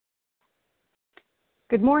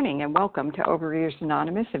Good morning and welcome to Overeaters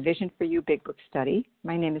Anonymous, a Vision for You Big Book study.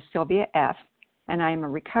 My name is Sylvia F., and I am a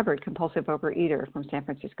recovered compulsive overeater from San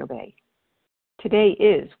Francisco Bay. Today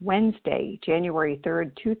is Wednesday, January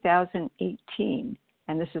 3rd, 2018,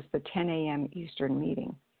 and this is the 10 a.m. Eastern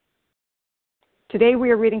meeting. Today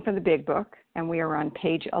we are reading from the Big Book, and we are on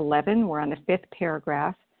page 11. We're on the fifth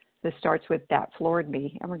paragraph. This starts with "That floored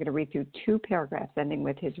me," and we're going to read through two paragraphs ending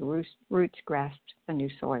with "His roots grasped the new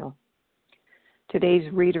soil."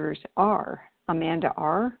 Today's readers are Amanda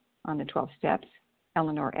R. on the 12 Steps,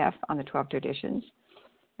 Eleanor F. on the 12 Traditions,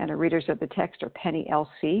 and our readers of the text are Penny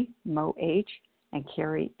L.C., Mo H., and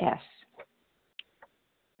Carrie S.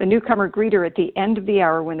 The newcomer greeter at the end of the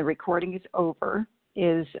hour when the recording is over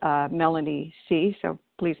is Melanie C., so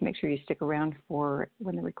please make sure you stick around for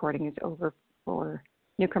when the recording is over for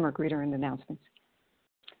newcomer greeter and announcements.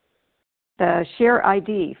 The share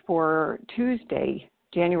ID for Tuesday,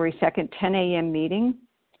 January 2nd, 10 a.m. meeting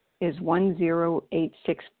is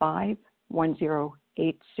 10865,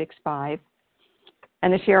 10865.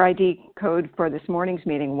 And the share ID code for this morning's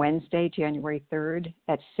meeting, Wednesday, January 3rd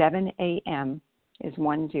at 7 a.m. is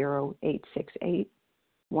 10868,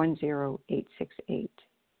 10868.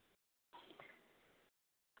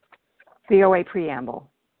 The OA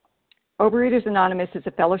Preamble. Overeaters Anonymous is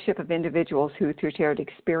a fellowship of individuals who, through shared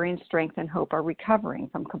experience, strength, and hope, are recovering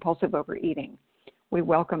from compulsive overeating. We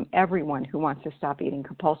welcome everyone who wants to stop eating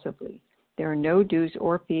compulsively. There are no dues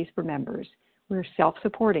or fees for members. We are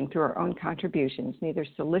self-supporting through our own contributions, neither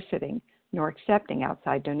soliciting nor accepting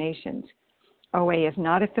outside donations. OA is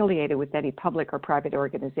not affiliated with any public or private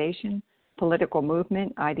organization, political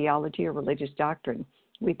movement, ideology, or religious doctrine.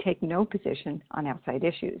 We take no position on outside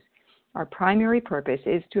issues. Our primary purpose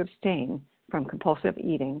is to abstain from compulsive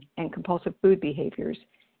eating and compulsive food behaviors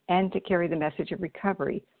and to carry the message of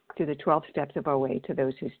recovery through the 12 steps of OA to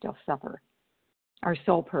those who still suffer. Our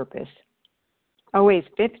sole purpose. OA's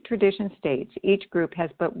fifth tradition states each group has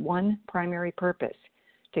but one primary purpose,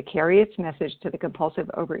 to carry its message to the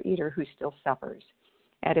compulsive overeater who still suffers.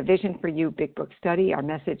 At a Vision for You Big Book study, our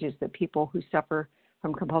message is that people who suffer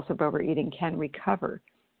from compulsive overeating can recover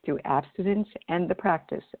through abstinence and the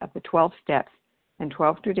practice of the 12 steps and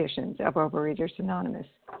 12 traditions of Overeaters Anonymous.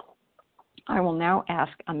 I will now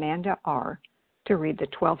ask Amanda R. to read the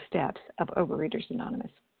 12 steps of Overeaters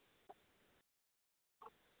Anonymous.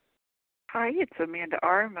 Hi, it's Amanda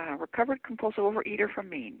R. I'm a recovered compulsive overeater from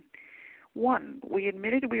Maine. 1. We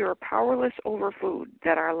admitted we were powerless over food,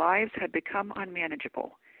 that our lives had become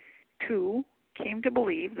unmanageable. 2. Came to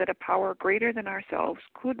believe that a power greater than ourselves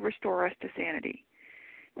could restore us to sanity.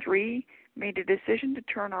 3. Made a decision to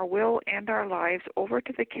turn our will and our lives over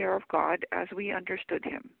to the care of God as we understood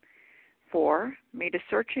Him. 4. Made a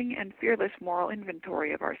searching and fearless moral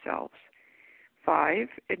inventory of ourselves. 5.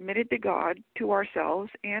 Admitted to God, to ourselves,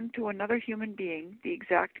 and to another human being the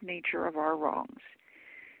exact nature of our wrongs.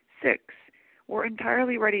 6. We're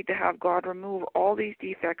entirely ready to have God remove all these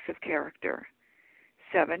defects of character.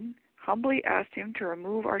 7. Humbly asked Him to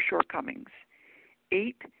remove our shortcomings.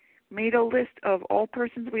 8. Made a list of all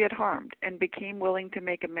persons we had harmed and became willing to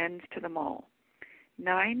make amends to them all.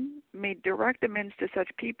 9. Made direct amends to such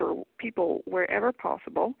people wherever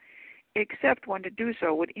possible, except when to do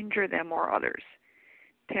so would injure them or others.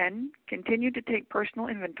 10. Continued to take personal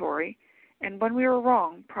inventory, and when we were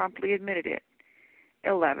wrong, promptly admitted it.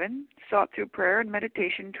 11. Sought through prayer and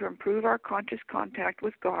meditation to improve our conscious contact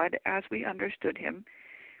with God as we understood Him,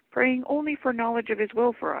 praying only for knowledge of His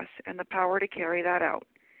will for us and the power to carry that out.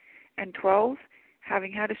 And 12.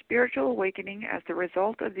 Having had a spiritual awakening as the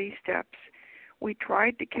result of these steps, we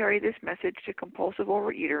tried to carry this message to compulsive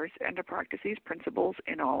overeaters and to practice these principles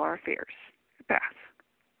in all our affairs. Pass.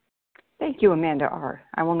 Thank you, Amanda R.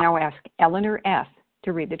 I will now ask Eleanor F.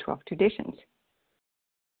 to read the 12 traditions.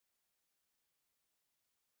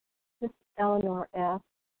 This is Eleanor F.,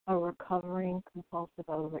 a recovering compulsive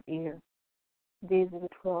overeater. These are the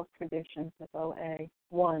 12 traditions of OA.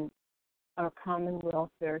 1. Our common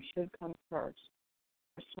welfare should come first.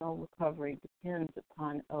 Personal recovery depends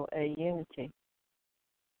upon OA unity.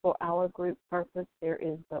 For our group purpose, there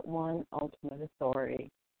is but one ultimate authority,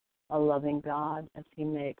 a loving God as He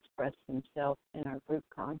may express Himself in our group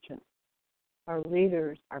conscience. Our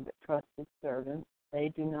leaders are but trusted servants. They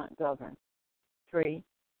do not govern. 3.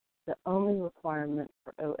 The only requirement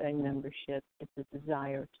for OA membership is the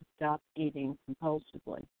desire to stop eating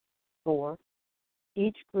compulsively. 4.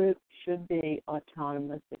 Each group should be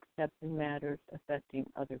autonomous except in matters affecting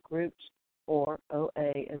other groups or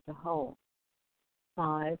OA as a whole.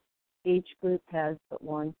 5. Each group has but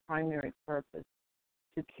one primary purpose,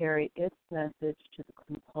 to carry its message to the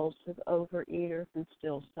compulsive overeater who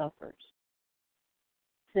still suffers.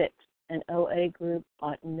 6. An OA group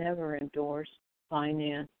ought never endorse,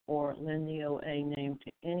 finance, or lend the OA name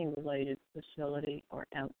to any related facility or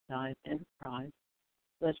outside enterprise,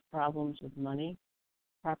 lest problems of money,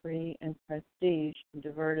 property, and prestige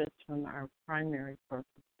divert us from our primary purpose.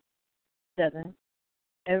 7.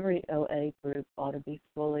 Every OA group ought to be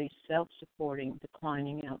fully self-supporting,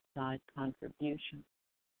 declining outside contributions.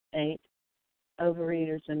 8.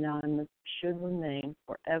 Overeaters Anonymous should remain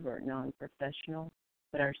forever non-professional,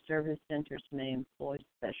 but our service centers may employ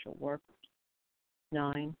special workers.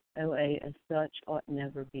 9. OA as such ought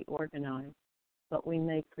never be organized, but we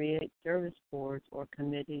may create service boards or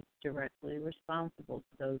committees directly responsible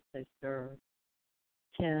to those they serve.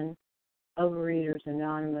 10. Overeaters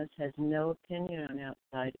Anonymous has no opinion on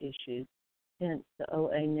outside issues, hence the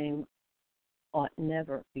OA name ought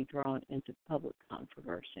never be drawn into public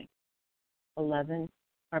controversy. 11.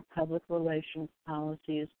 Our public relations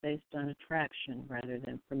policy is based on attraction rather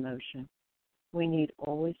than promotion. We need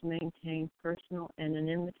always maintain personal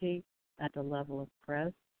anonymity at the level of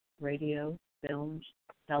press, radio, films,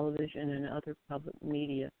 television, and other public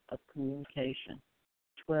media of communication.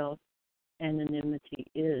 12. Anonymity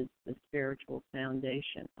is the spiritual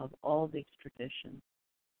foundation of all these traditions,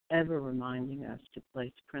 ever reminding us to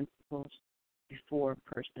place principles before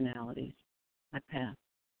personalities. I pass.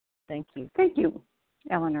 Thank you. Thank you,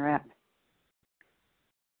 Eleanor F.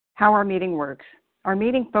 How our meeting works. Our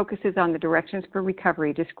meeting focuses on the directions for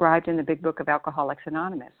recovery described in the Big Book of Alcoholics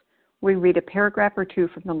Anonymous. We read a paragraph or two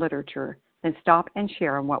from the literature, then stop and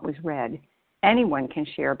share on what was read. Anyone can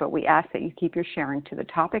share, but we ask that you keep your sharing to the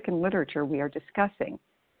topic and literature we are discussing,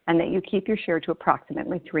 and that you keep your share to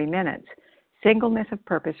approximately 3 minutes. Singleness of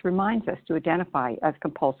purpose reminds us to identify as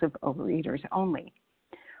compulsive overeaters only.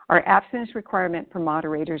 Our abstinence requirement for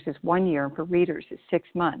moderators is 1 year, and for readers is 6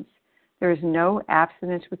 months. There is no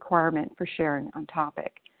abstinence requirement for sharing on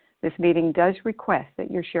topic. This meeting does request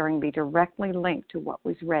that your sharing be directly linked to what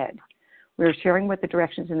was read. We are sharing what the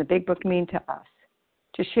directions in the Big Book mean to us.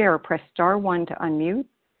 To share, press star 1 to unmute.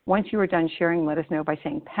 Once you are done sharing, let us know by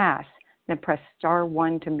saying pass, then press star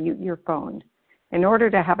 1 to mute your phone. In order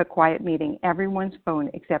to have a quiet meeting, everyone's phone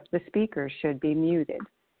except the speaker should be muted.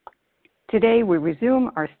 Today, we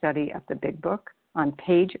resume our study of the Big Book. On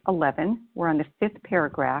page 11, we're on the 5th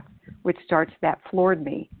paragraph, which starts "That floored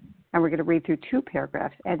me." And we're going to read through 2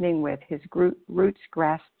 paragraphs, ending with "His roots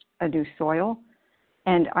grasped a new soil."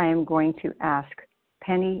 And I am going to ask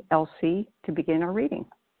Penny LC to begin our reading.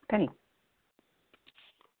 Penny.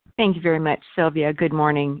 Thank you very much, Sylvia. Good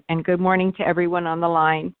morning, and good morning to everyone on the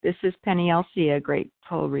line. This is Penny LC, a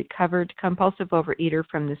grateful, recovered, compulsive overeater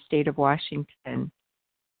from the state of Washington.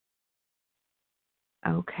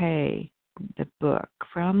 Okay, the book,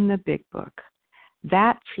 from the Big Book.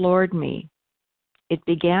 That floored me. It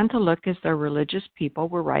began to look as though religious people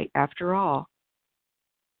were right after all.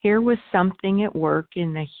 Here was something at work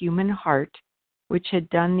in the human heart which had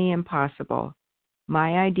done the impossible.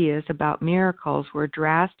 My ideas about miracles were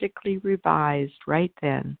drastically revised right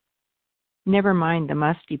then. Never mind the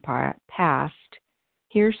musty past.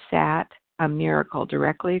 Here sat a miracle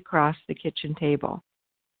directly across the kitchen table.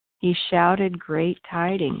 He shouted great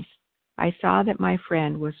tidings. I saw that my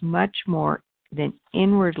friend was much more than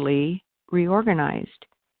inwardly reorganized.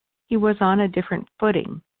 He was on a different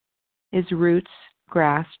footing. His roots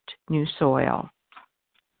grasped new soil.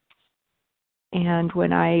 And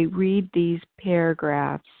when I read these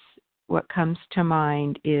paragraphs, what comes to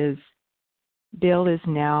mind is Bill is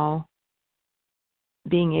now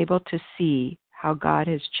being able to see how God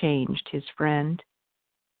has changed his friend,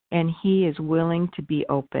 and he is willing to be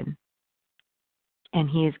open. And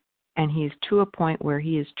he is to a point where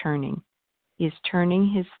he is turning. He is turning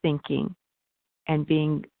his thinking and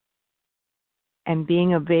being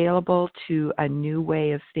available to a new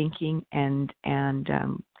way of thinking and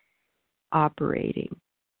operating,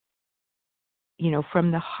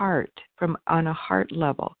 from the heart, on a heart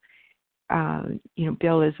level.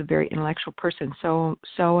 Bill is a very intellectual person, so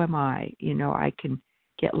am I. I can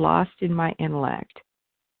get lost in my intellect.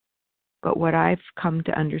 But what I've come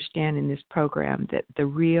to understand in this program, that the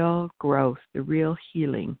real growth, the real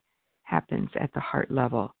healing happens at the heart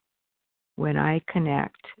level. When I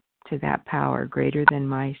connect to that power greater than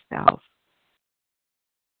myself,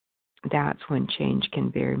 that's when change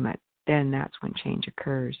can that's when change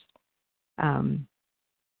occurs. And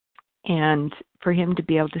for him to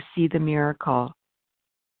be able to see the miracle.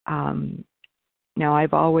 Now,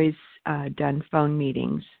 I've always done phone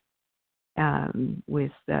meetings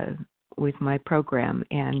with my program,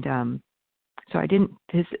 and so I didn't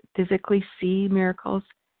physically see miracles,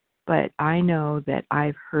 but I know that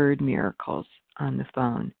I've heard miracles on the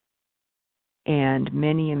phone. and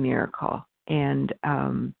many a miracle. And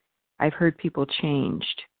I've heard people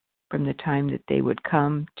changed from the time that they would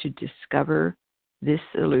come to discover this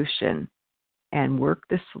solution and work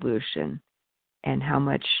the solution, and how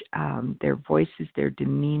much their voices, their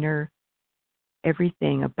demeanor,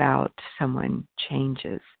 everything about someone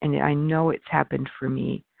changes. And I know it's happened for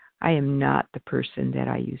me. I am not the person that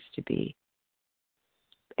I used to be.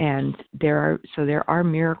 And there are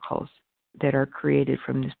miracles that are created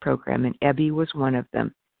from this program, and Ebby was one of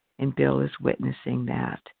them, and Bill is witnessing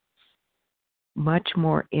that. Much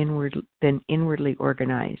more inwardly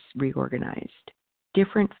reorganized,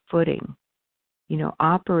 different footing,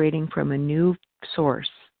 operating from a new source,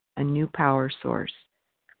 a new power source.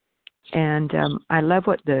 And I love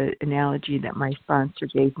what the analogy that my sponsor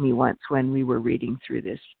gave me once when we were reading through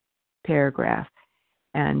this paragraph.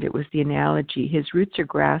 And it was the analogy, his roots are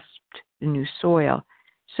grasped in new soil.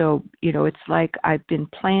 So, it's like I've been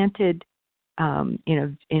planted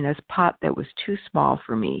in a pot that was too small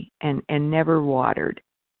for me and never watered.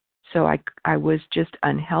 So I was just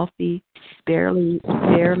unhealthy, barely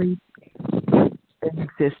in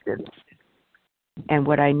existence. And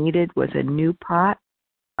what I needed was a new pot,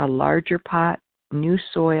 a larger pot, new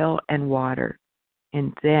soil and water.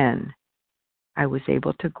 And then I was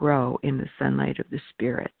able to grow in the sunlight of the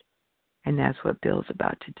Spirit. And that's what Bill's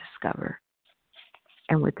about to discover.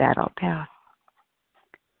 And with that, I'll pass.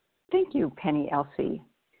 Thank you, Penny Elsie.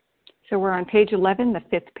 So we're on page 11, the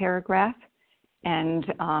 5th paragraph, and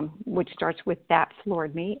which starts with "That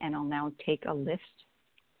floored me," and I'll now take a list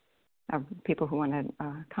of people who want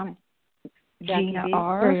to comment. Gina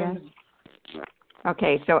R.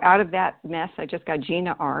 Okay, so out of that mess, I just got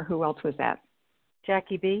Gina R. Who else was that?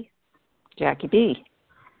 Jackie B. Jackie B.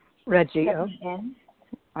 Reggie O. N.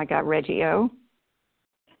 I got Reggie O.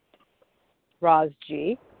 Roz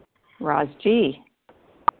G. Roz G.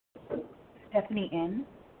 Stephanie N.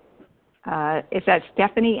 Is that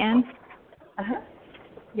Stephanie N? Uh-huh.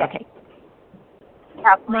 Yes. Okay.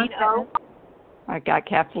 Kathleen O. I got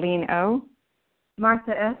Kathleen O.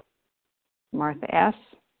 Martha S. Martha S.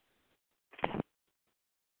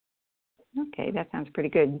 Okay, that sounds pretty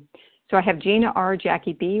good. So I have Gina R.,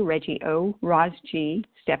 Jackie B., Reggie O., Roz G.,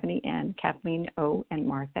 Stephanie N., Kathleen O., and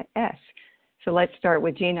Martha S. So let's start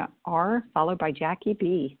with Gina R., followed by Jackie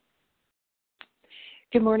B.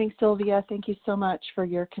 Good morning, Sylvia. Thank you so much for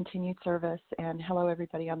your continued service. And hello,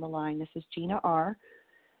 everybody on the line. This is Gina R.,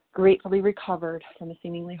 gratefully recovered from a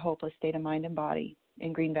seemingly hopeless state of mind and body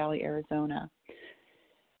in Green Valley, Arizona.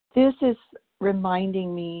 This is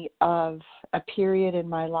reminding me of a period in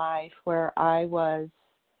my life where I was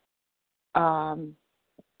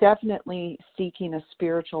definitely seeking a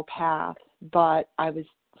spiritual path, but I was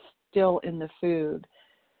still in the food.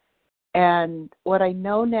 And what I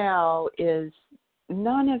know now is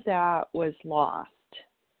none of that was lost.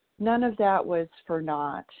 None of that was for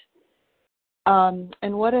naught.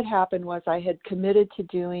 And what had happened was I had committed to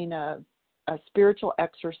doing a spiritual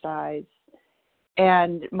exercise,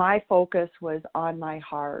 and my focus was on my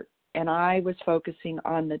heart, and I was focusing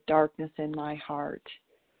on the darkness in my heart.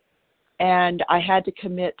 And I had to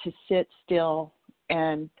commit to sit still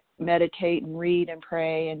and meditate and read and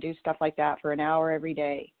pray and do stuff like that for an hour every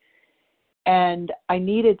day. And I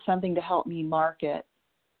needed something to help me mark it.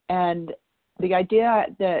 And the idea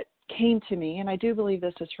that came to me, and I do believe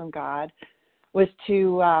this is from God, was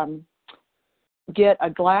to get a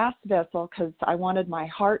glass vessel because I wanted my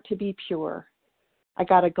heart to be pure. I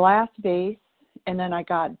got a glass vase, and then I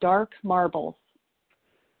got dark marbles.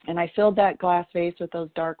 And I filled that glass vase with those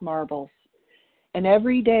dark marbles. And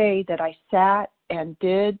every day that I sat and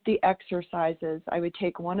did the exercises, I would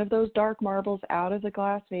take one of those dark marbles out of the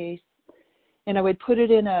glass vase, and I would put it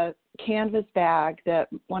in a canvas bag that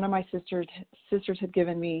one of my sisters had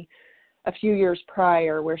given me a few years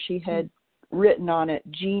prior, where she had written on it,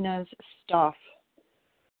 Gina's Stuff.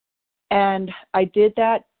 And I did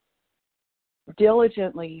that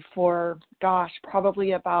diligently for,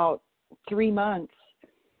 probably about 3 months.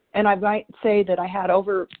 And I might say that I had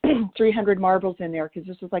over 300 marbles in there because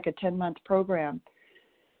this was like a 10-month program.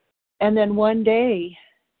 And then one day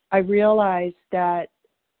I realized that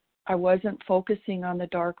I wasn't focusing on the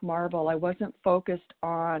dark marble. I wasn't focused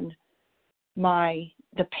on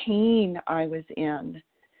the pain I was in.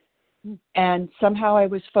 And somehow I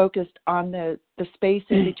was focused on the space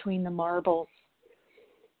in between the marbles.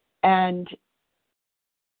 And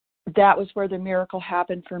that was where the miracle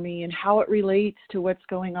happened for me, and how it relates to what's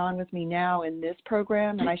going on with me now in this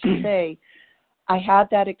program. And I should say, I had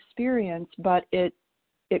that experience, but it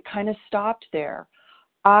kind of stopped there.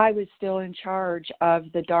 I was still in charge of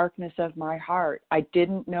the darkness of my heart. I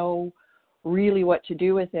didn't know really what to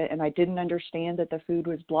do with it, and I didn't understand that the food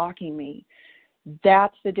was blocking me.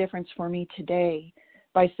 That's the difference for me today.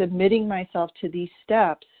 By submitting myself to these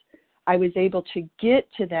steps, I was able to get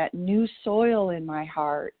to that new soil in my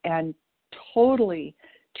heart and totally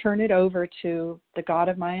turn it over to the God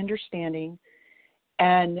of my understanding,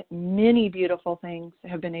 and many beautiful things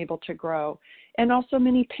have been able to grow, and also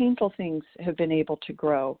many painful things have been able to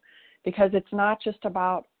grow, because it's not just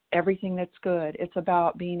about everything that's good. It's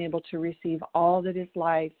about being able to receive all that is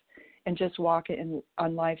life and just walk it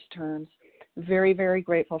on life's terms. Very, very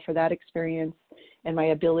grateful for that experience and my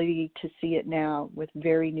ability to see it now with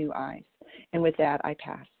very new eyes. And with that, I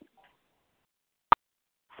pass.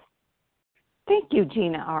 Thank you,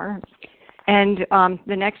 Gina R. And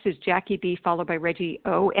the next is Jackie B, followed by Reggie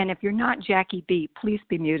O. And if you're not Jackie B, please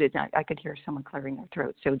be muted. I could hear someone clearing their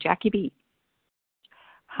throat. So Jackie B.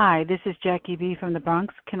 Hi, this is Jackie B from the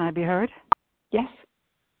Bronx. Can I be heard? Yes.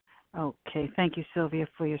 Okay. Thank you, Sylvia,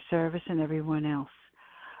 for your service and everyone else.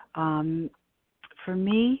 For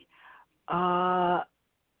me,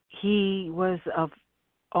 he was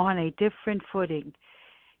on a different footing.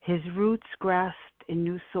 His roots grasped in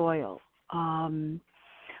new soil.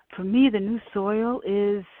 For me, the new soil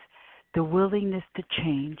is the willingness to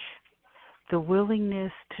change, the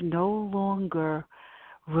willingness to no longer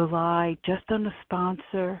rely just on the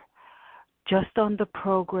sponsor, just on the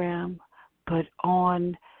program, but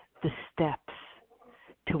on the steps,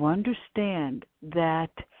 to understand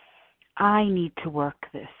that I need to work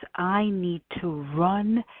this. I need to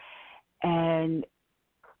run and,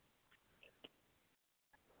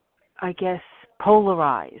 I guess,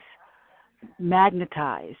 polarize,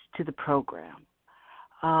 magnetize to the program.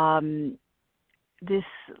 This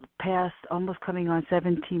past, almost coming on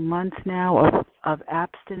 17 months now of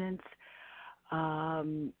abstinence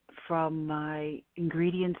from my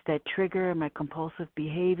ingredients that trigger my compulsive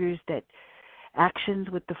behaviors, that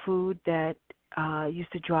actions with the food that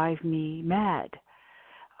used to drive me mad.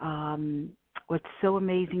 What's so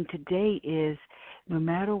amazing today is no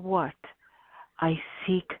matter what, I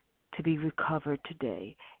seek to be recovered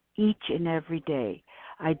today, each and every day.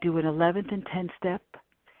 I do an 11th and 10th step.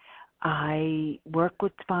 I work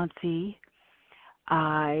with sponsee.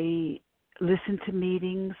 I listen to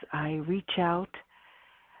meetings. I reach out.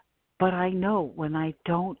 But I know when I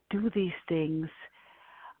don't do these things,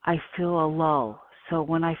 I feel a lull. So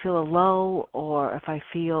when I feel a lull, or if I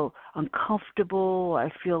feel uncomfortable, or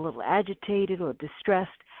I feel a little agitated or distressed,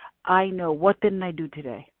 I know, what didn't I do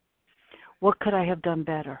today? What could I have done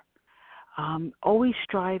better? Always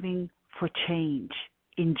striving for change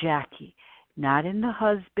in Jackie, not in the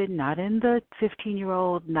husband, not in the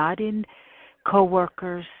 15-year-old, not in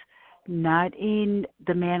coworkers, not in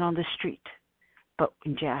the man on the street, but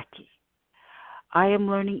in Jackie. I am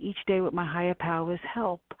learning each day with my higher power's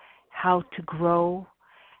help how to grow,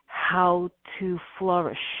 how to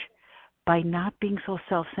flourish by not being so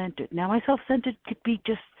self-centered. Now, my self-centered could be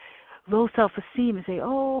just low self-esteem and say,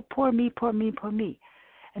 oh, poor me, poor me, poor me.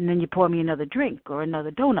 And then you pour me another drink or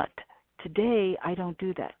another donut. Today, I don't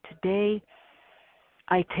do that. Today,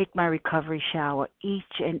 I take my recovery shower each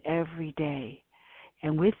and every day.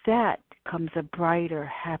 And with that comes a brighter,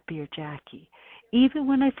 happier Jackie. Even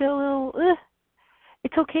when I feel a little,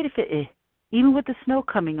 it's okay to feel, even with the snow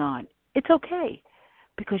coming on, it's okay.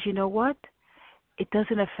 Because you know what? It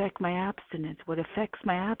doesn't affect my abstinence. What affects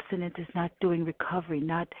my abstinence is not doing recovery,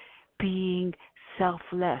 not being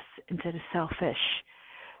selfless instead of selfish,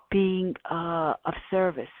 being of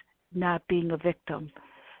service, not being a victim.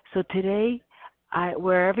 So today,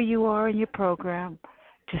 wherever you are in your program,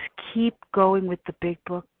 just keep going with the big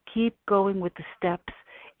book, keep going with the steps.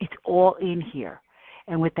 It's all in here.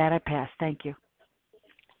 And with that, I pass. Thank you.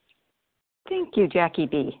 Thank you, Jackie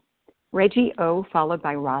B. Reggie O, followed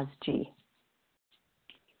by Roz G.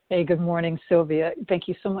 Hey, good morning, Sylvia. Thank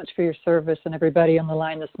you so much for your service and everybody on the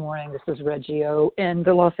line this morning. This is Reggie O. In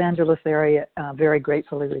the Los Angeles area, very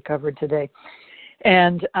gratefully recovered today.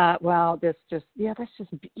 And wow, that's just,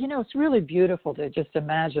 it's really beautiful to just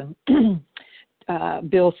imagine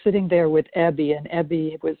Bill sitting there with Ebby, and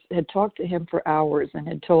Ebby had talked to him for hours and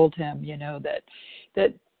had told him,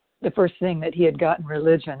 that the first thing that he had gotten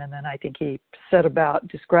religion, and then I think he set about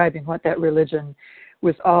describing what that religion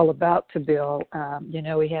was all about to Bill.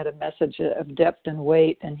 He had a message of depth and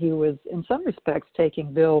weight, and he was, in some respects,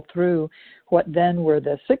 taking Bill through what then were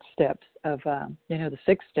the 6 steps of, the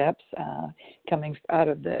 6 steps coming out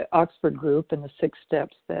of the Oxford group, and the 6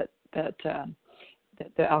 steps that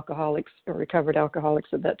the alcoholics or recovered alcoholics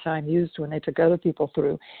at that time used when they took other people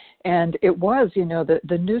through. And it was,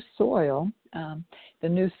 the new soil. The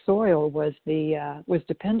new soil was was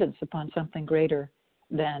dependence upon something greater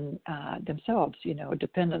than themselves,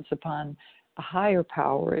 dependence upon a higher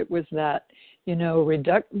power. It was that,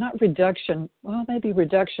 not reduction, well, maybe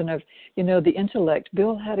reduction of, the intellect.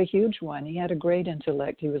 Bill had a huge one. He had a great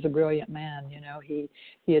intellect. He was a brilliant man. He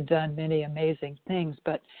had done many amazing things,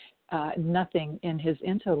 but nothing in his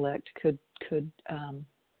intellect could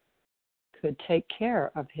take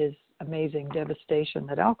care of his amazing devastation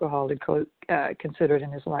that alcohol had considered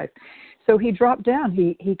in his life. So he dropped down.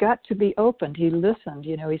 He got to be opened. He listened.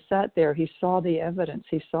 He sat there. He saw the evidence.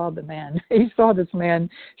 He saw the man. He saw this man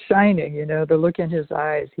shining. The look in his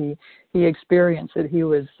eyes. He experienced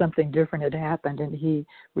that something different had happened, and he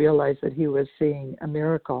realized that he was seeing a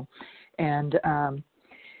miracle. And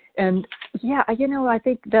yeah, I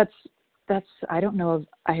think that's. I don't know if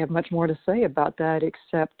I have much more to say about that,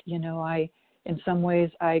 except in some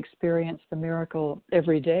ways I experience the miracle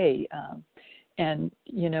every day. And,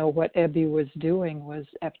 what Ebby was doing was,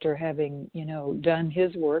 after having, done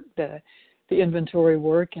his work, the inventory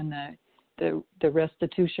work and the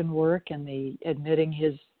restitution work and the admitting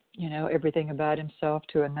his, everything about himself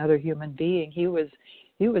to another human being, he was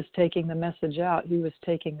taking the message out. He was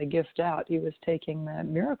taking the gift out. He was taking the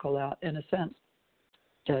miracle out, in a sense.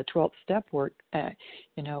 The 12th step work,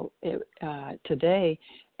 today,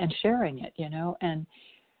 and sharing it, and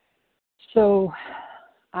so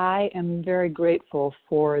I am very grateful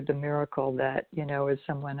for the miracle that, as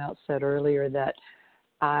someone else said earlier, that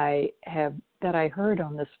I heard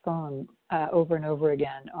on this phone over and over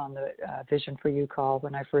again on the Vision for You call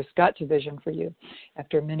when I first got to Vision for You,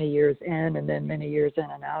 after many years in and then many years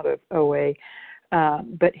in and out of OA.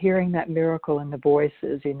 But hearing that miracle in the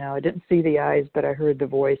voices, I didn't see the eyes, but I heard the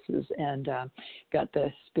voices and got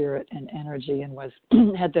the spirit and energy, and was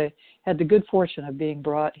had the good fortune of being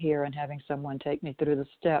brought here and having someone take me through the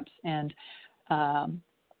steps. And that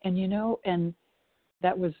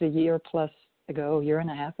was a year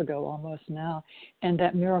and a half ago almost now. And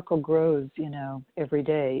that miracle grows, every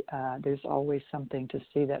day. There's always something to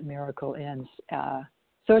see that miracle in.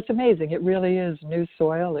 So it's amazing. It really is new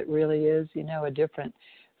soil. It really is, a different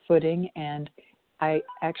footing. And I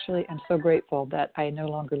actually am so grateful that I no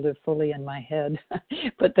longer live fully in my head,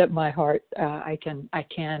 but that my heart, I can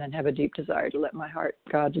and have a deep desire to let my heart,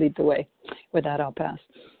 God, lead the way. With that, I'll pass.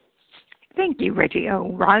 Thank you, Reggie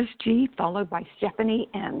O. Roz G., followed by Stephanie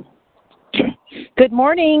N. Good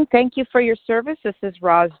morning. Thank you for your service. This is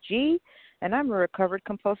Roz G., and I'm a recovered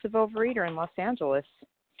compulsive overeater in Los Angeles.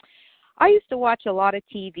 I used to watch a lot of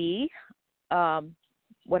TV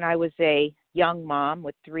when I was a young mom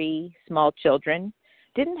with 3 small children.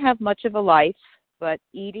 Didn't have much of a life, but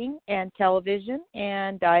eating and television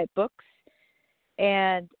and diet books.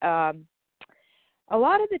 And a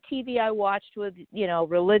lot of the TV I watched was,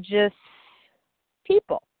 religious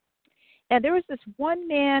people. And there was this one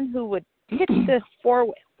man who would hit the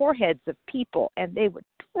foreheads of people, and they would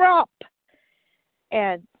drop.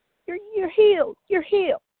 And you're healed. You're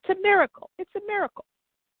healed. It's a miracle. It's a miracle.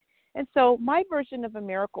 And so my version of a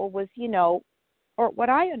miracle was, or what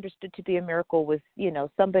I understood to be a miracle was,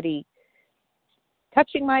 somebody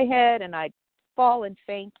touching my head and I'd fall and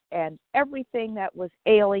faint and everything that was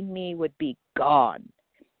ailing me would be gone.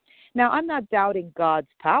 Now, I'm not doubting God's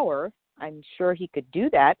power. I'm sure he could do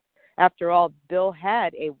that. After all, Bill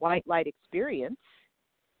had a white light experience,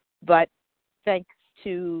 but thanks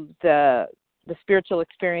to the spiritual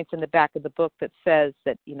experience in the back of the book that says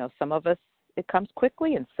that, some of us, it comes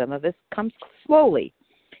quickly and some of us comes slowly.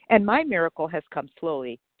 And my miracle has come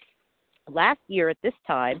slowly. Last year at this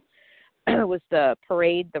time was the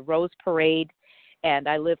parade, the Rose Parade, and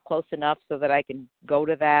I live close enough so that I can go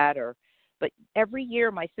to that. But every year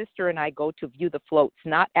my sister and I go to view the floats,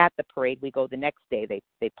 not at the parade. We go the next day.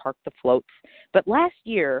 They park the floats. But last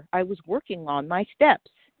year I was working on my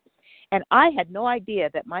steps, and I had no idea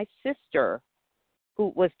that my sister,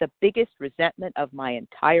 who was the biggest resentment of my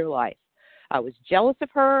entire life. I was jealous of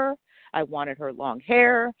her. I wanted her long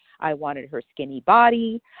hair. I wanted her skinny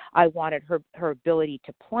body. I wanted her ability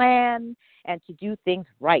to plan and to do things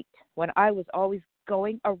right when I was always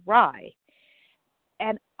going awry.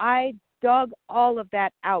 And I dug all of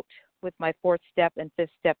that out with my 4th step and 5th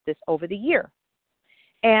step over the year.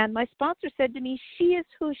 And my sponsor said to me, she is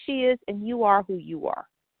who she is and you are who you are.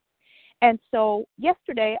 And so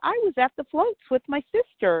yesterday I was at the floats with my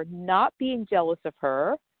sister, not being jealous of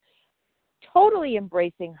her, totally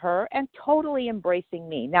embracing her and totally embracing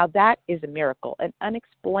me. Now that is a miracle, an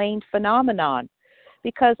unexplained phenomenon,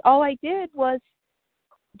 because all I did was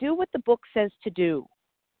do what the book says to do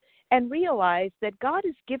and realize that God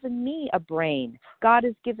has given me a brain. God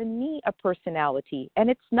has given me a personality, and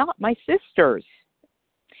it's not my sister's.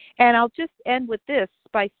 And I'll just end with this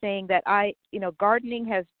by saying that gardening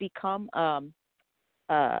has become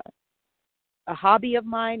a hobby of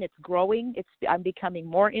mine. It's growing. I'm becoming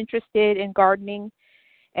more interested in gardening.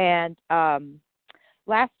 And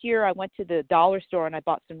last year I went to the dollar store and I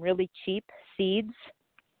bought some really cheap seeds.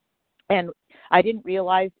 And I didn't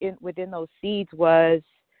realize within those seeds was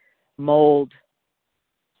mold.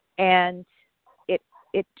 And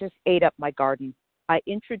it just ate up my garden. I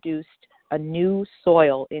introduced a new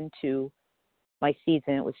soil into my seeds,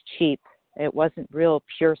 and it was cheap. It wasn't real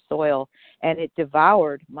pure soil, and it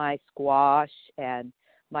devoured my squash and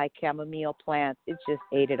my chamomile plants. It just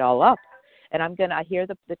ate it all up. And I hear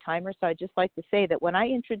the timer, so I'd just like to say that when I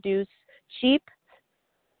introduce cheap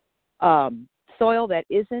soil that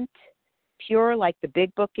isn't pure like the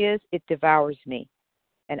big book is, it devours me.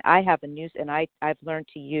 And I've learned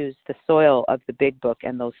to use the soil of the big book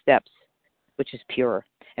and those steps, which is pure.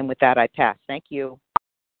 And with that, I pass. Thank you.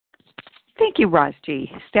 Thank you, Roz G.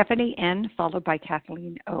 Stephanie N., followed by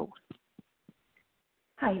Kathleen O.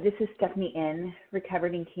 Hi, this is Stephanie N.,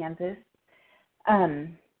 recovered in Kansas.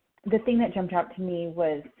 The thing that jumped out to me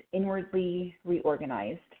was inwardly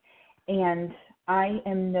reorganized. And I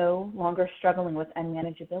am no longer struggling with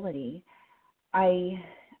unmanageability. I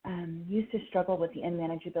used to struggle with the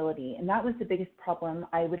unmanageability, and that was the biggest problem.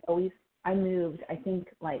 I moved, I think,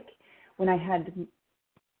 like when I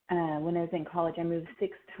was in college, I moved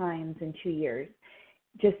 6 times in 2 years,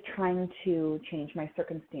 just trying to change my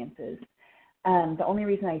circumstances. The only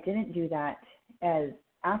reason I didn't do that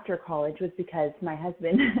after college was because my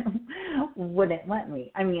husband wouldn't let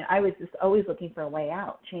me. I mean, I was just always looking for a way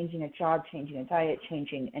out, changing a job, changing a diet,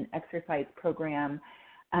 changing an exercise program,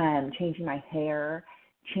 changing my hair,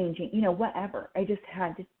 changing, whatever. I just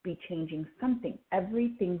had to be changing something.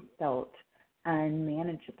 Everything felt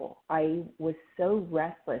unmanageable. I was so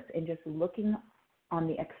restless and just looking on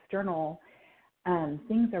the external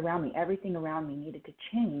things around me. Everything around me needed to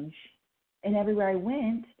change. And everywhere I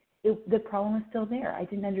went, the problem was still there. I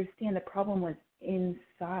didn't understand the problem was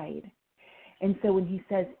inside. And so when he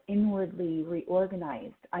says inwardly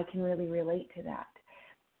reorganized, I can really relate to that.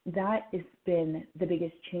 That has been the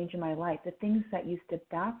biggest change in my life. The things that used to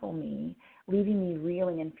baffle me, leaving me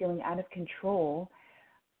reeling and feeling out of control,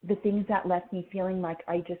 the things that left me feeling like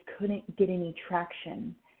I just couldn't get any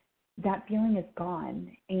traction, that feeling is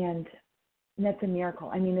gone. And that's a miracle.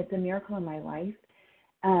 I mean, it's a miracle in my life.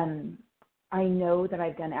 I know that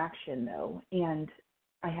I've done action, though, and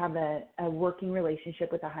I have a working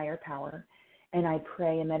relationship with a higher power, and I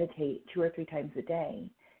pray and meditate 2 or 3 times a day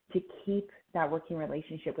to keep that working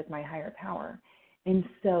relationship with my higher power. And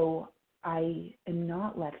so I am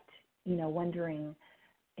not left, wondering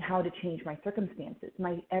how to change my circumstances.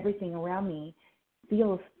 Everything around me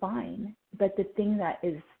feels fine, but the thing that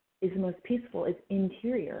is most peaceful is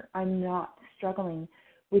interior. I'm not struggling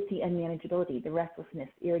with the unmanageability, the restlessness,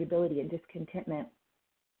 irritability, and discontentment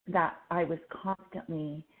that I was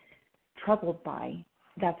constantly troubled by.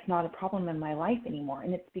 That's not a problem in my life anymore.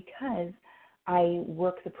 And it's because I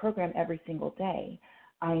work the program every single day.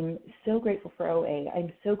 I'm so grateful for OA.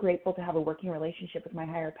 I'm so grateful to have a working relationship with my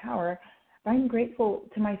higher power. But I'm grateful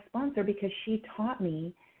to my sponsor because she taught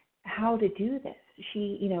me how to do this.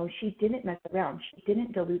 She didn't mess around. She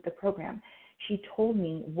didn't dilute the program. She told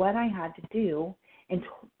me what I had to do and,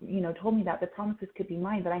 told me that the promises could be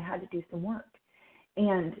mine, but I had to do some work.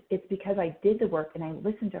 And it's because I did the work and I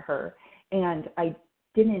listened to her, and I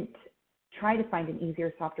didn't try to find an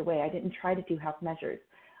easier, softer way. I didn't try to do half measures.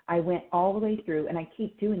 I went all the way through, and I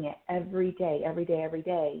keep doing it every day, every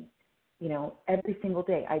single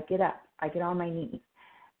day. I get up, I get on my knees.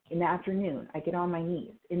 In the afternoon, I get on my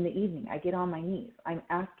knees. In the evening, I get on my knees. I'm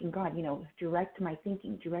asking God, direct my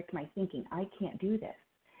thinking. I can't do this.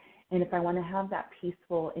 And if I want to have that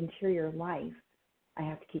peaceful interior life, I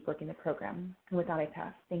have to keep working the program. And with that, I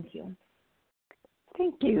pass. Thank you.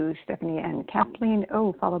 Thank you, Stephanie and Kathleen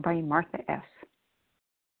O., followed by Martha S.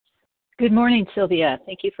 Good morning, Sylvia.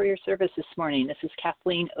 Thank you for your service this morning. This is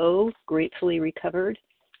Kathleen O., gratefully recovered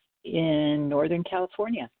in Northern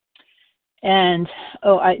California. And,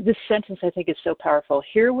 this sentence I think is so powerful.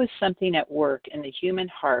 Here was something at work in the human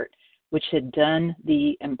heart which had done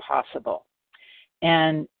the impossible.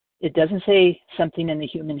 And it doesn't say something in the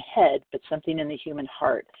human head, but something in the human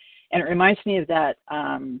heart. And it reminds me of that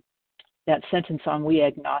sentence on We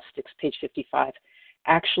Agnostics, page 55.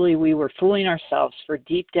 Actually, we were fooling ourselves, for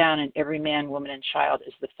deep down in every man, woman, and child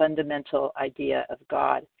is the fundamental idea of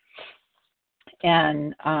God.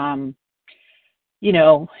 And,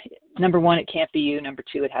 number one, it can't be you. Number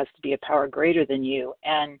two, it has to be a power greater than you.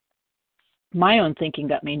 And my own thinking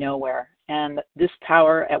got me nowhere. And this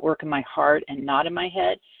power at work in my heart and not in my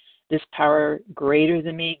head this power greater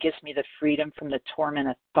than me gives me the freedom from the torment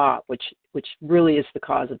of thought, which really is the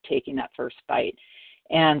cause of taking that first bite.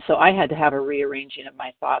 And so I had to have a rearranging of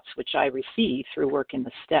my thoughts, which I receive through working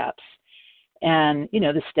the steps. And,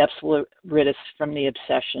 the steps will rid us from the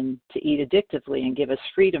obsession to eat addictively and give us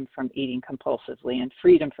freedom from eating compulsively and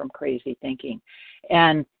freedom from crazy thinking.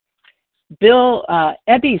 And Bill,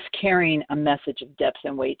 Ebby's carrying a message of depth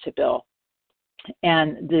and weight to Bill.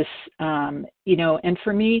 And this, and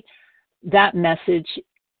for me, that message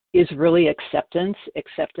is really acceptance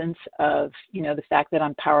of, the fact that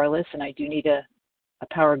I'm powerless and I do need a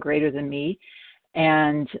power greater than me.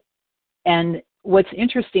 And what's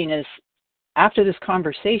interesting is after this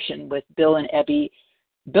conversation with Bill and Ebby,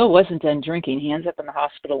 Bill wasn't done drinking. He ends up in the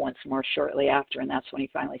hospital once more shortly after, and that's when he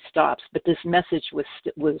finally stops. But this message was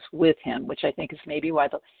with him, which I think is maybe why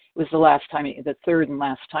it was the third and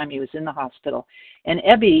last time he was in the hospital. And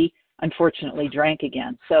Ebby, unfortunately, drank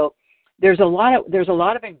again. So there's a lot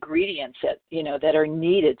of ingredients that are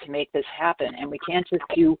needed to make this happen, and we can't just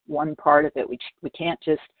do one part of it. We can't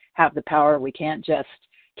just have the power. We can't just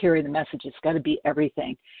carry the message. It's got to be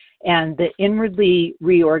everything. And the inwardly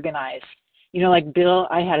reorganized. Like Bill,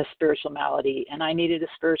 I had a spiritual malady and I needed a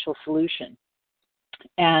spiritual solution.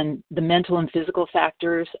 And the mental and physical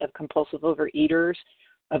factors of compulsive overeaters,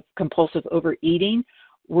 of compulsive overeating,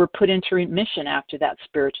 were put into remission after that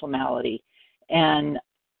spiritual malady. But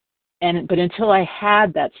until I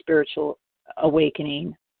had that spiritual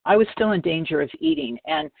awakening, I was still in danger of eating.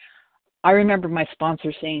 And I remember my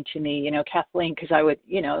sponsor saying to me, Kathleen, because I would,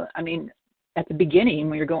 at the beginning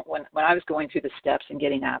when I was going through the steps and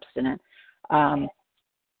getting abstinent,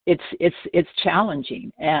 it's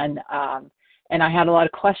challenging, and I had a lot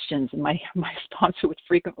of questions, and my sponsor would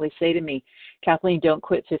frequently say to me, Kathleen, don't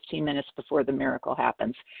quit 15 minutes before the miracle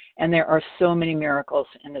happens. And there are so many miracles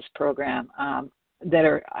in this program that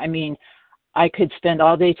are, I could spend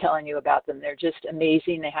all day telling you about them. They're just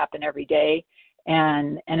amazing. They happen every day,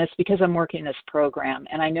 and it's because I'm working this program,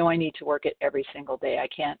 and I know I need to work it every single day. I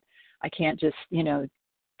can't just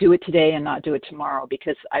do it today and not do it tomorrow,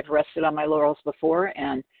 because I've rested on my laurels before,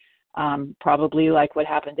 and probably like what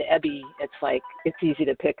happened to Ebby, it's easy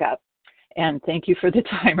to pick up. And thank you for the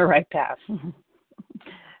timer. I pass.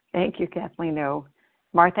 Thank you, Kathleen O.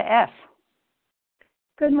 Martha S.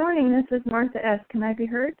 Good morning. This is Martha S. Can I be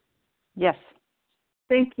heard? Yes.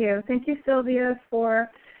 Thank you. Thank you, Sylvia, for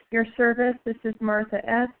your service. This is Martha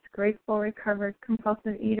S., grateful, recovered,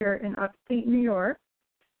 compulsive eater in upstate New York.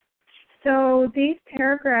 So these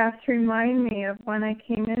paragraphs remind me of when I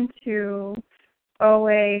came into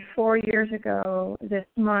OA 4 years ago this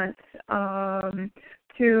month. I'm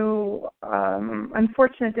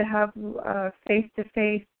fortunate to have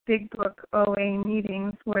face-to-face Big Book OA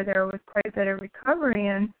meetings where there was quite a bit of recovery.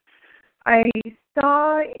 And I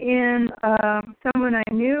saw in someone I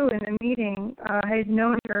knew in the meeting, I had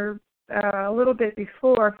known her a little bit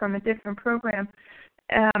before from a different program.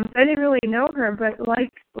 I didn't really know her, but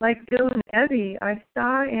like Bill and Ebby, I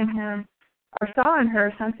saw in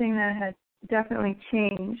her something that had definitely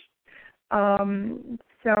changed.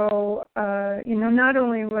 Not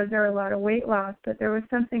only was there a lot of weight loss, but there was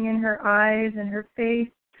something in her eyes and her face.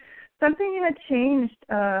 Something had changed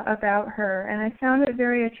about her, and I found it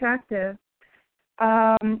very attractive.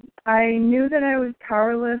 I knew that I was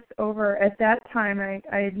powerless over, at that time,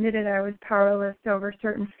 I admitted I was powerless over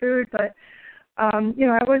certain food, but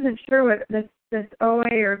I wasn't sure what this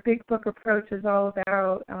OA or Big Book approach is all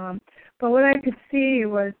about. But what I could see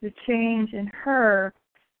was the change in her,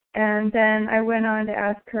 and then I went on to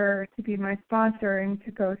ask her to be my sponsor and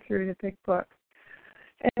to go through the Big Book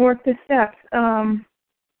and work the steps.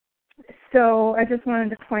 So I just wanted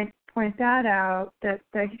to point that out, that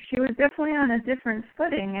she was definitely on a different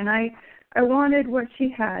footing, and I wanted what she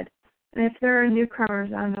had. And if there are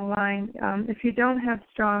newcomers on the line, if you don't have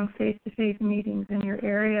strong face-to-face meetings in your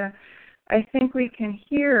area, I think we can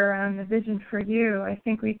hear on the Vision for You, I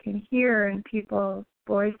think we can hear in people's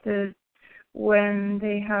voices when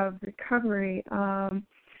they have recovery. And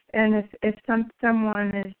if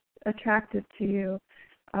someone is attracted to you,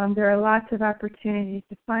 there are lots of opportunities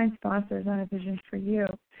to find sponsors on a Vision for You.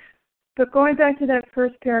 But going back to that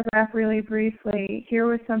first paragraph really briefly, here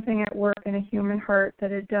was something at work in a human heart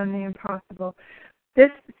that had done the impossible.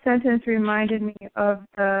 This sentence reminded me of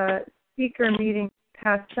the speaker meeting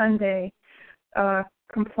past Sunday,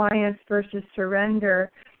 Compliance versus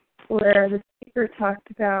Surrender, where the speaker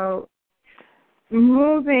talked about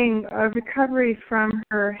moving a recovery from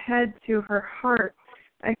her head to her heart.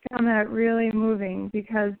 I found that really moving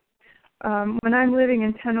because when I'm living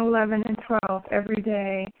in 10, 11, and 12 every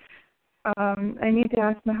day, I need to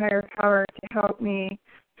ask my higher power to help me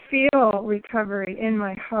feel recovery in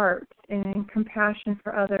my heart and in compassion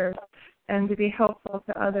for others, and to be helpful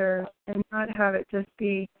to others, and not have it just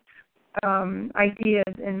be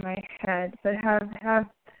ideas in my head, but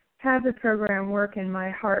have the program work in my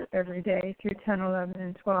heart every day through 10, 11,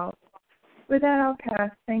 and 12. With that, I'll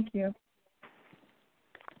pass. Thank you.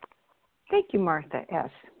 Thank you, Martha S.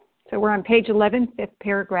 So we're on page 11, fifth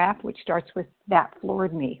paragraph, which starts with "That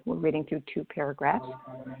floored me." We're reading through 2 paragraphs.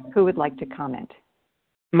 Who would like to comment?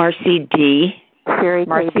 Marcy D. Sherry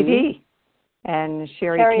Marcy KB. D. And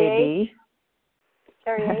Sherry KB. H.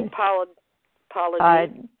 Sherry H. Paula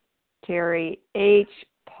D. Terry H.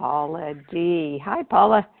 Paula D. Hi,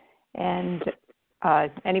 Paula. And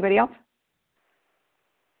anybody else?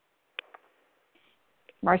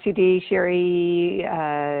 Marcy D., Sherry,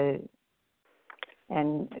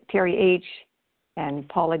 and Terry H., and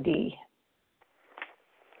Paula D.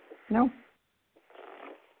 No?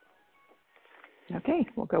 Okay,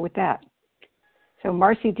 we'll go with that. So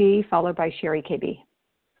Marcy D., followed by Sherry KB.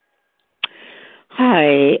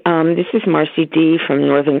 Hi, this is Marcy D. from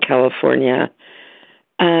Northern California.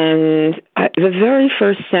 And the very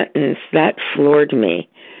first sentence, that floored me.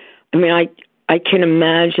 I mean, I can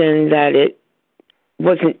imagine that it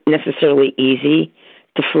wasn't necessarily easy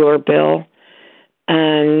to floor Bill.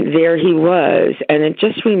 And there he was. And it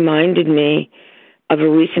just reminded me of a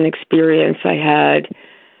recent experience I had.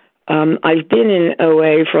 I've been in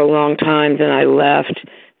OA for a long time, then I left,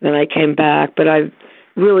 then I came back, but I've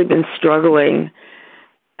really been struggling.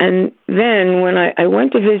 And then when I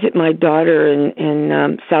went to visit my daughter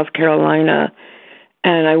in South Carolina,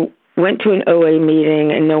 and I went to an OA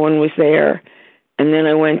meeting and no one was there, and then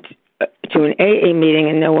I went to an AA meeting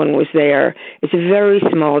and no one was there. It's a very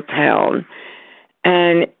small town.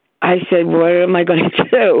 And I said, what am I going to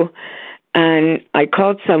do? And I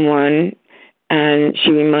called someone, and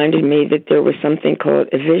she reminded me that there was something called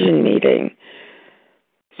a vision meeting.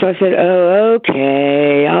 So I said, oh,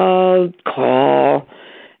 okay, I'll call.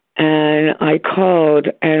 And I called,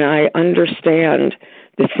 and I understand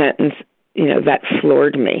the sentence, that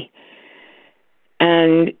floored me.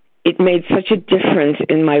 And it made such a difference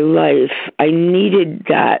in my life. I needed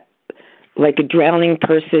that, like a drowning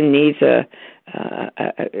person needs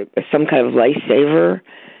some kind of lifesaver.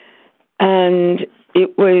 And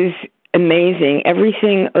it was amazing.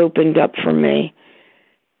 Everything opened up for me.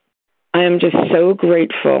 I am just so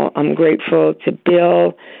grateful. I'm grateful to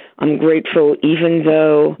Bill. I'm grateful even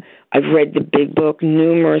though I've read the big book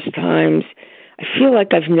numerous times. I feel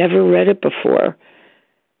like I've never read it before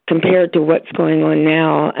compared to what's going on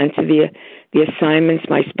now and to the assignments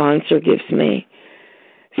my sponsor gives me.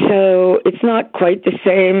 So it's not quite the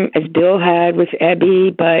same as Bill had with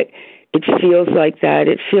Ebby, but it feels like that.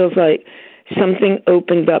 It feels like something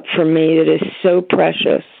opened up for me that is so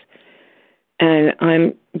precious. And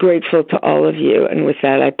I'm grateful to all of you. And with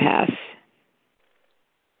that, I pass.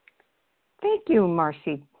 Thank you,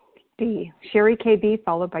 Marcy D. Sherry KB,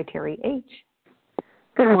 followed by Terry H.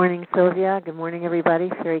 Good morning, Sylvia. Good morning,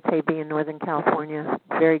 everybody. Sherry KB in Northern California.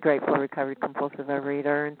 Very grateful, recovered compulsive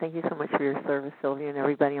overeater. And thank you so much for your service, Sylvia, and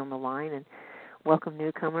everybody on the line. And welcome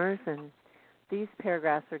newcomers. And these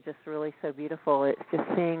paragraphs are just really so beautiful. It's just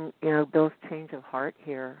seeing, Bill's change of heart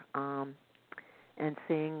here, and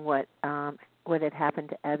seeing what had happened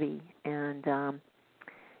to Ebby. And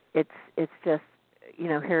it's just,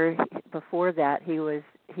 here before that he was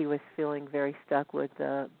feeling very stuck with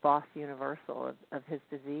the boss universal of his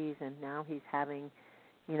disease, and now he's having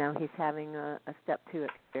a step 2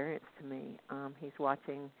 experience to me. He's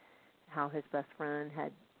watching how his best friend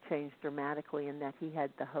had changed dramatically, and that he had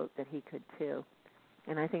the hope that he could too.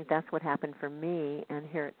 And I think that's what happened for me. And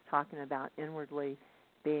here it's talking about inwardly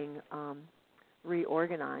being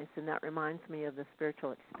reorganized, and that reminds me of the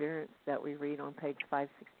spiritual experience that we read on page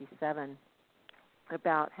 567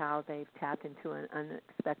 about how they've tapped into an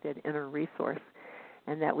unexpected inner resource,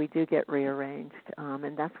 and that we do get rearranged.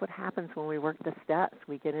 And that's what happens when we work the steps.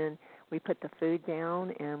 We get in, we put the food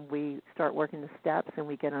down, and we start working the steps, and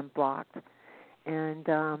we get unblocked. And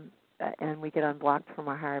we get unblocked from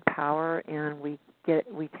our higher power, and we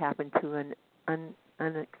tap into an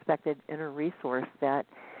unexpected inner resource that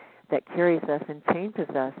carries us and changes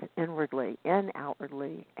us inwardly and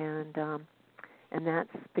outwardly. And that's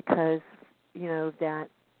because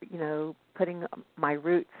putting my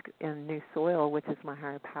roots in new soil, which is my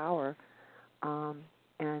higher power,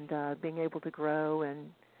 and being able to grow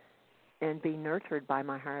and be nurtured by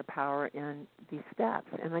my higher power in these steps.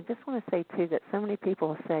 And I just want to say, too, that so many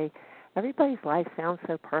people say, everybody's life sounds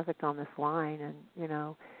so perfect on this line, and,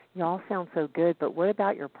 you all sound so good, but what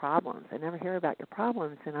about your problems? I never hear about your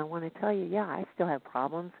problems, and I want to tell you, yeah, I still have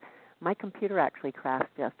problems, My computer actually crashed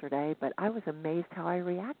yesterday, but I was amazed how I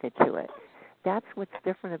reacted to it. That's what's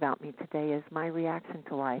different about me today is my reaction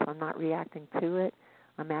to life. I'm not reacting to it.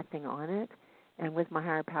 I'm acting on it. And with my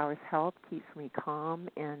higher power's help, keeps me calm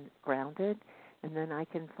and grounded, and then I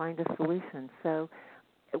can find a solution. So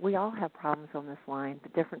we all have problems on this line. The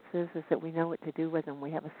difference is that we know what to do with them. We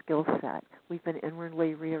have a skill set. We've been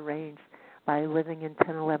inwardly rearranged by living in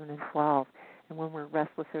 10, 11, and 12. And when we're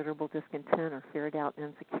restless, irritable, discontent, or fear, doubt, and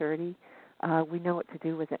insecurity, we know what to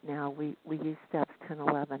do with it now. We use steps 10,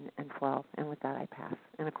 11, and 12. And with that, I pass.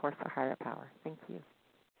 And, of course, our higher power. Thank you.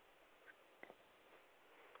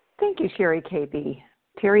 Thank you, Sherry KB.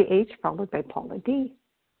 Terry H., followed by Paula D.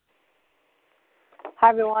 Hi,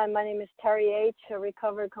 everyone. My name is Terry H., a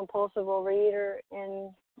recovered compulsive overeater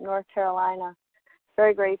in North Carolina.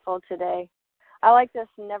 Very grateful today. I like this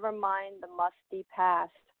never mind the musty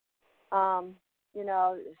past.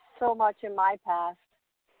 So much in my past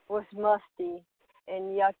was musty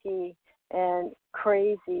and yucky and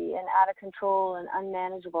crazy and out of control and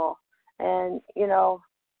unmanageable. And,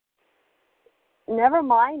 never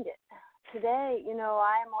mind it. Today, I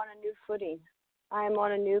am on a new footing. I am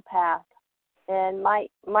on a new path. And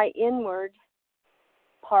my inward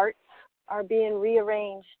parts are being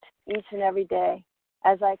rearranged each and every day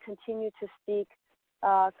as I continue to seek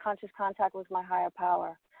conscious contact with my higher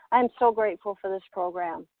power. I am so grateful for this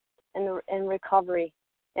program and recovery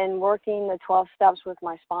and working the 12 steps with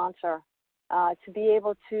my sponsor to be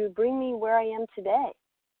able to bring me where I am today.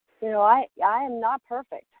 I am not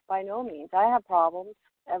perfect by no means. I have problems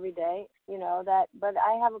every day, but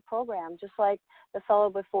I have a program just like the fellow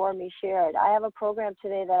before me shared. I have a program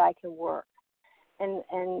today that I can work.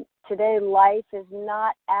 And today life is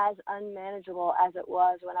not as unmanageable as it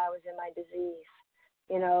was when I was in my disease.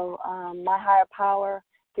 My higher power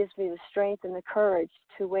gives me the strength and the courage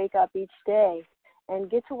to wake up each day and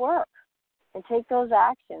get to work and take those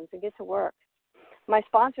actions and get to work. My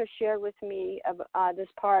sponsor shared with me this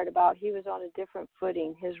part about he was on a different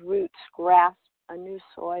footing. His roots grasped a new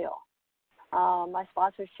soil. My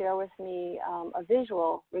sponsor shared with me a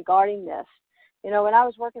visual regarding this. When I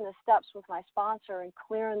was working the steps with my sponsor and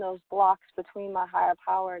clearing those blocks between my higher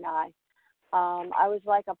power and I was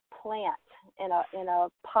like a plant in a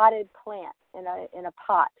potted plant in a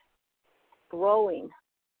pot, growing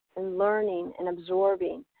and learning and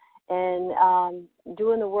absorbing and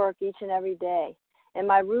doing the work each and every day. And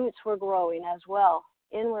my roots were growing as well,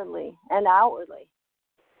 inwardly and outwardly.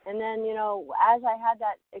 And then, as I had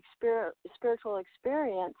that spiritual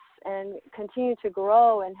experience and continued to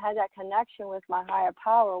grow and had that connection with my higher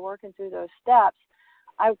power working through those steps,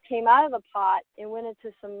 I came out of the pot and went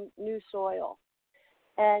into some new soil.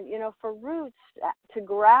 And, for roots to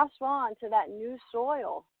grasp on to that new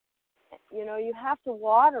soil, you have to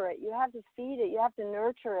water it, you have to feed it, you have to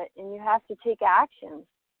nurture it, and you have to take actions.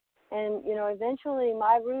 And, eventually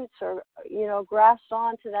my roots are, grasped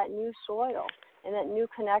onto that new soil and that new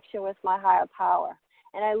connection with my higher power.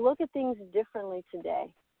 And I look at things differently today.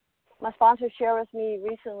 My sponsor shared with me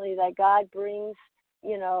recently that God brings,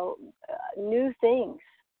 new things.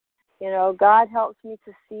 God helps me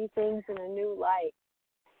to see things in a new light.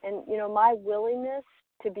 And, my willingness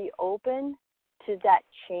to be open to that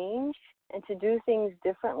change and to do things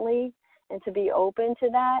differently and to be open to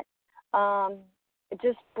that, it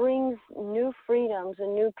just brings new freedoms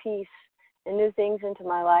and new peace and new things into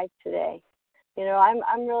my life today.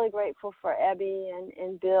 I'm really grateful for Ebby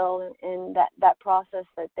and Bill and that process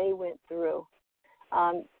that they went through,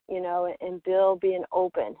 and Bill being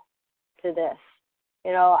open to this.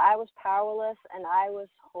 I was powerless and I was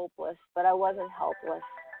hopeless, but I wasn't helpless.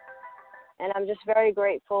 And I'm just very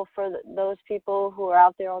grateful for those people who are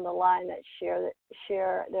out there on the line that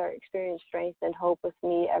share their experience, strength, and hope with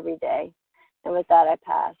me every day. And with that, I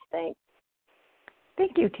pass. Thanks.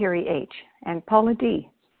 Thank you, Terry H. And Paula D.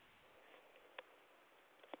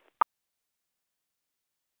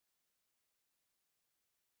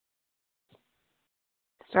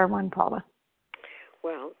 Star one, Paula.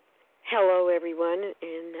 Well, hello, everyone,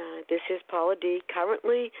 and this is Paula D.,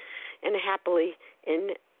 currently and happily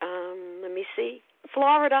in,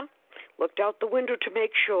 Florida. Looked out the window to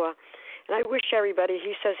make sure. And I wish everybody,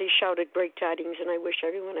 he says he shouted great tidings, and I wish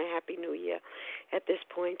everyone a happy new year at this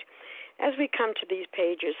point. As we come to these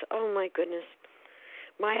pages, oh my goodness,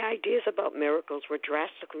 my ideas about miracles were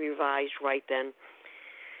drastically revised right then.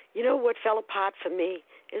 You know what fell apart for me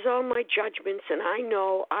is all my judgments, and I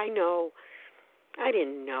know. I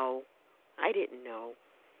didn't know.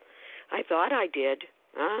 I thought I did.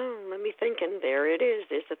 Let me think, and there it is.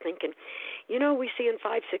 There's the thinking. We see in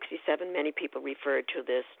 567, many people refer to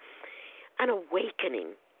this, an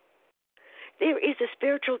awakening. There is a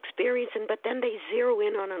spiritual experience, but then they zero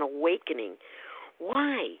in on an awakening.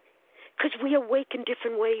 Why? Because we awaken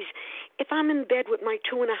different ways. If I'm in bed with my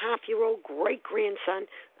 2.5-year-old great-grandson,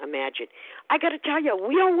 imagine, I got to tell you,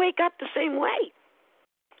 we don't wake up the same way.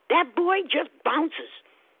 That boy just bounces.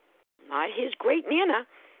 Not his great Nana.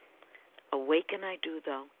 Awaken I do,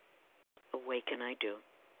 though. Awaken I do.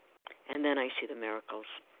 And then I see the miracles.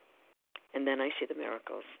 And then I see the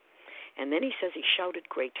miracles. And then he says he shouted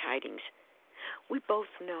great tidings. We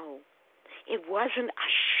both know it wasn't a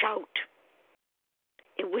shout.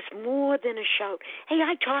 It was more than a shout. Hey,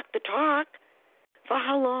 I talked the talk. For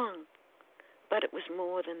how long? But it was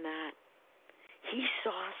more than that. He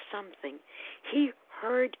saw something. He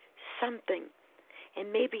heard something.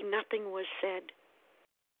 And maybe nothing was said.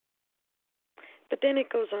 But then it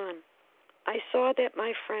goes on. I saw that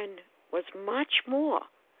my friend was much more.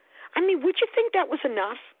 I mean, would you think that was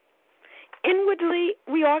enough? Inwardly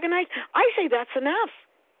reorganized? I say that's enough.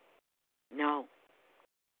 No.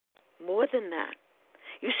 More than that.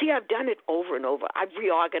 You see, I've done it over and over. I've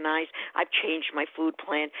reorganized. I've changed my food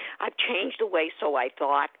plan. I've changed the way, so I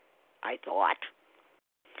thought.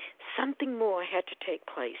 Something more had to take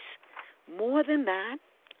place. More than that?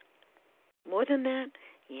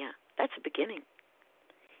 Yeah, that's the beginning.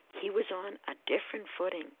 He was on a different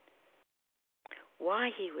footing.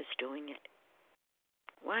 Why he was doing it.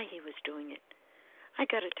 I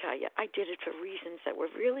got to tell you, I did it for reasons that were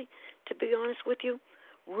really, to be honest with you,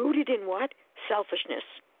 rooted in what? Selfishness.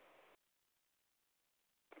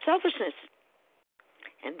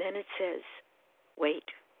 And then it says, wait,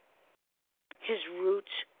 his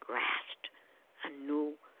roots grasped a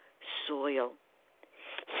new soil.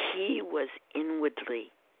 He was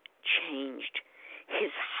inwardly changed.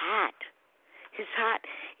 His heart,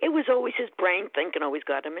 it was always his brain thinking always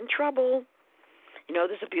got him in trouble. You know,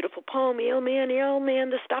 there's a beautiful poem, ill man,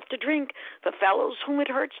 the stuff to drink, for fellows whom it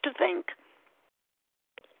hurts to think.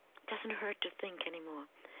 It doesn't hurt to think anymore,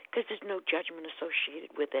 because there's no judgment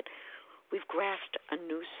associated with it. We've grasped a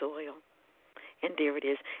new soil, and there it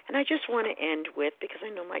is. And I just want to end with, because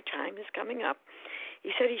I know my time is coming up,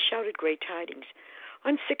 he said he shouted great tidings.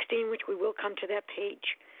 On 16, which we will come to that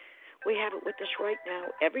page, we have it with us right now.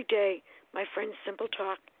 Every day, my friend's simple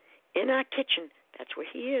talk in our kitchen, that's where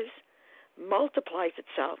he is, multiplies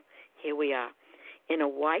itself. Here we are, in a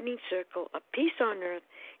widening circle of peace on earth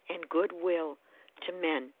and goodwill to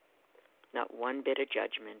men. Not one bit of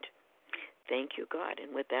judgment. Thank you, God.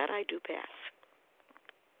 And with that, I do pass.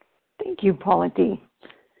 Thank you, Paula D.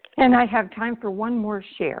 And I have time for one more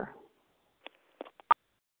share.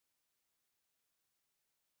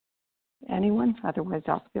 Anyone? Otherwise,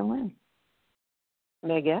 I'll fill in.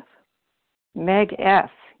 Meg F. Meg F.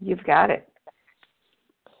 You've got it.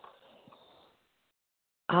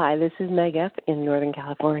 Hi, this is Meg F. in Northern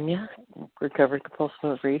California, recovered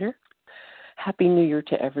compulsive reader. Happy New Year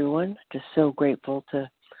to everyone. Just so grateful to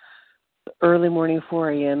the early morning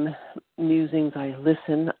 4 a.m. musings. I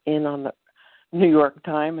listen in on the New York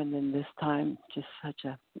time, and then this time, just such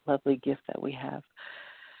a lovely gift that we have.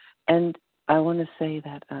 And I want to say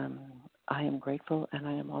that I am grateful, and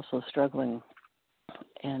I am also struggling.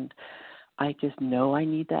 And I just know I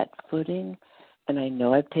need that footing, and I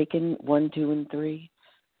know I've taken 1, 2, and 3,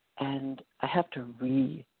 and I have to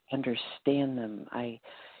re-understand them. I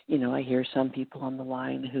hear some people on the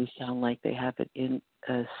line who sound like they have it in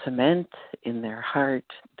cement in their heart.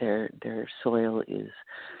 Their soil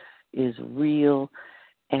is real,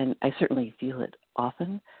 and I certainly feel it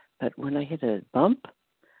often. But when I hit a bump,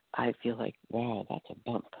 I feel like, wow, that's a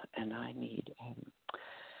bump, and I need.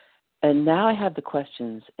 And now I have the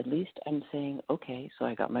questions. At least I'm saying, okay, so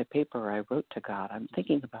I got my paper. I wrote to God. I'm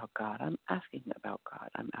thinking about God. I'm asking about God.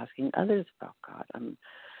 I'm asking others about God. I'm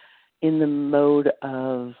in the mode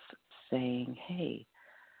of saying, hey,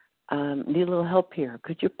 need a little help here.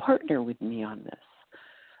 Could you partner with me on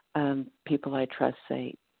this? People I trust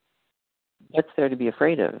say, what's there to be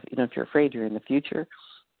afraid of? You know, if you're afraid, you're in the future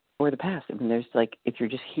or the past. I mean, there's like, if you're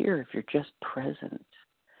just here, if you're just present.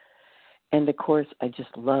 And, of course, I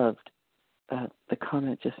just loved the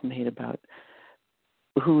comment just made about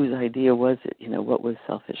whose idea was it, you know, what was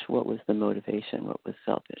selfish, what was the motivation, what was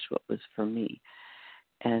selfish, what was for me.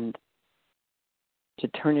 And to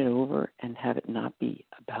turn it over and have it not be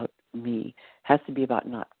about me has to be about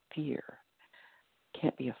not fear.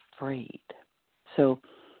 Can't be afraid. So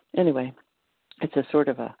anyway, it's a sort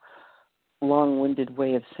of a long-winded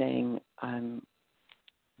way of saying I'm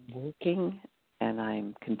working and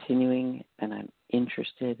I'm continuing and I'm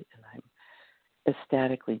interested and I'm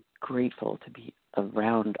ecstatically grateful to be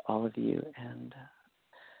around all of you. And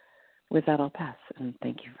with that, I'll pass. And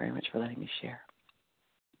thank you very much for letting me share.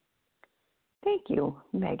 Thank you,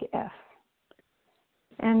 Meg F.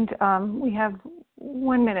 And we have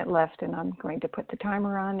 1 minute left, and I'm going to put the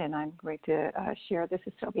timer on, and I'm going to share. This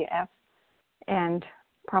is Sylvia F. And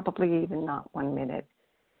probably even not 1 minute.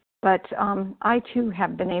 But I, too,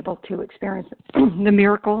 have been able to experience the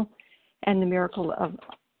miracle of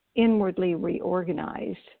inwardly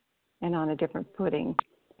reorganized and on a different footing.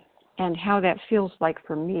 And how that feels like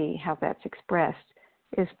for me, how that's expressed,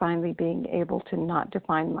 is finally being able to not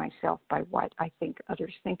define myself by what I think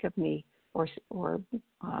others think of me or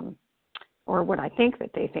what I think that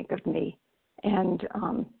they think of me, and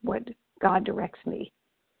what God directs me.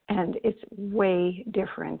 And it's way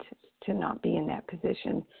different to not be in that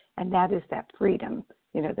position. And that is that freedom,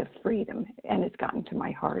 the freedom. And it's gotten to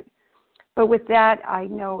my heart. But with that, I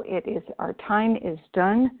know our time is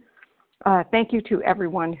done. Thank you to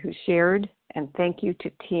everyone who shared. And thank you to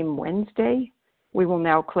Team Wednesday. We will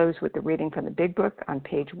now close with the reading from the Big Book on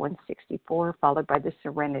page 164, followed by the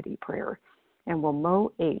Serenity Prayer. And will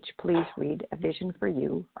Mo H. please read A Vision for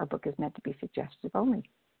You? Our book is meant to be suggestive only.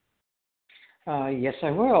 Yes,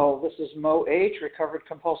 I will. This is Mo H., recovered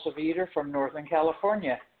compulsive eater from Northern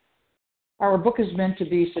California. Our book is meant to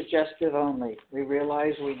be suggestive only. We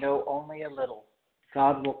realize we know only a little.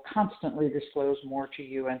 God will constantly disclose more to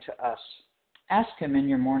you and to us. Ask Him in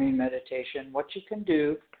your morning meditation what you can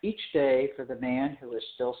do each day for the man who is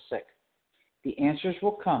still sick. The answers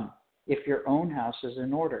will come if your own house is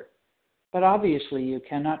in order. But obviously you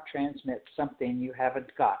cannot transmit something you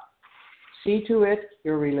haven't got. See to it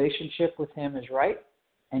your relationship with Him is right,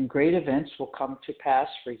 and great events will come to pass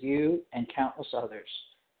for you and countless others.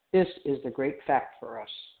 This is the great fact for us.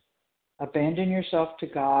 Abandon yourself to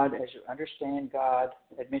God as you understand God.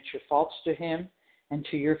 Admit your faults to Him and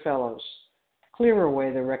to your fellows. Clear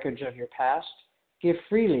away the wreckage of your past. Give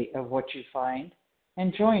freely of what you find,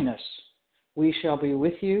 and join us. We shall be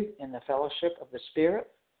with you in the fellowship of the Spirit,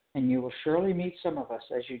 and you will surely meet some of us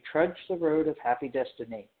as you trudge the road of happy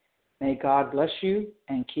destiny. May God bless you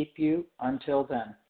and keep you until then.